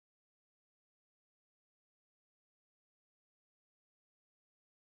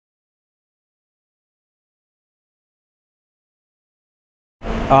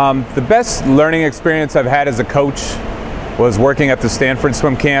The best learning experience I've had as a coach was working at the Stanford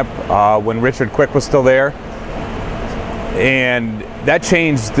swim camp when Richard Quick was still there. And that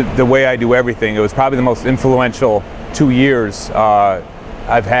changed the way I do everything. It was probably the most influential 2 years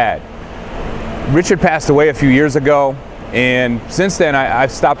I've had. Richard passed away a few years ago, and since then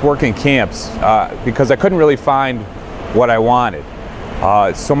I've stopped working camps because I couldn't really find what I wanted.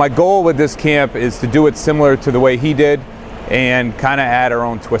 So my goal with this camp is to do it similar to the way he did and kind of add our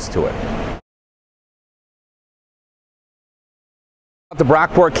own twist to it. The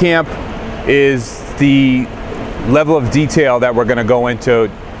Brockport camp is the level of detail that we're going to go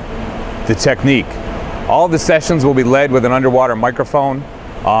into the technique. All the sessions will be led with an underwater microphone.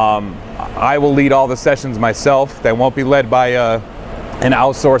 I will lead all the sessions myself. They won't be led by an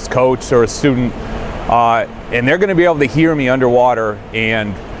outsourced coach or a student. And they're going to be able to hear me underwater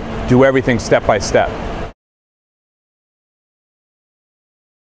and do everything step by step.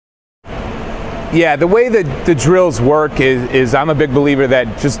 Yeah, the way that the drills work is I'm a big believer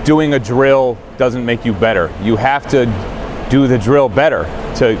that just doing a drill doesn't make you better. You have to do the drill better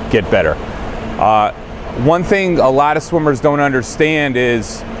to get better. One thing a lot of swimmers don't understand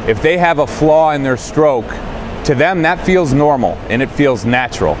is if they have a flaw in their stroke, to them that feels normal and it feels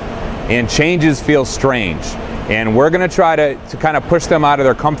natural. And changes feel strange. And we're going to try to kind of push them out of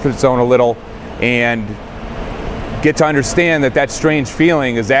their comfort zone a little and get to understand that that strange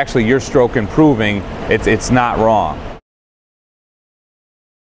feeling is actually your stroke improving. It's not wrong.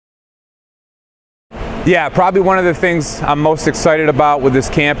 Yeah, probably one of the things I'm most excited about with this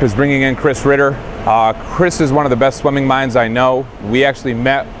camp is bringing in Chris Ritter. Chris is one of the best swimming minds I know. We actually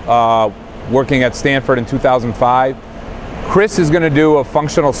met working at Stanford in 2005. Chris is going to do a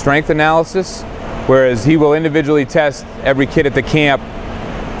functional strength analysis, whereas he will individually test every kid at the camp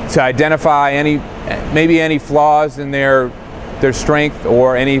to identify maybe any flaws in their strength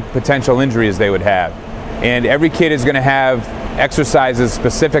or any potential injuries they would have. And every kid is going to have exercises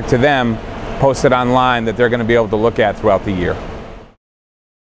specific to them posted online that they're going to be able to look at throughout the year.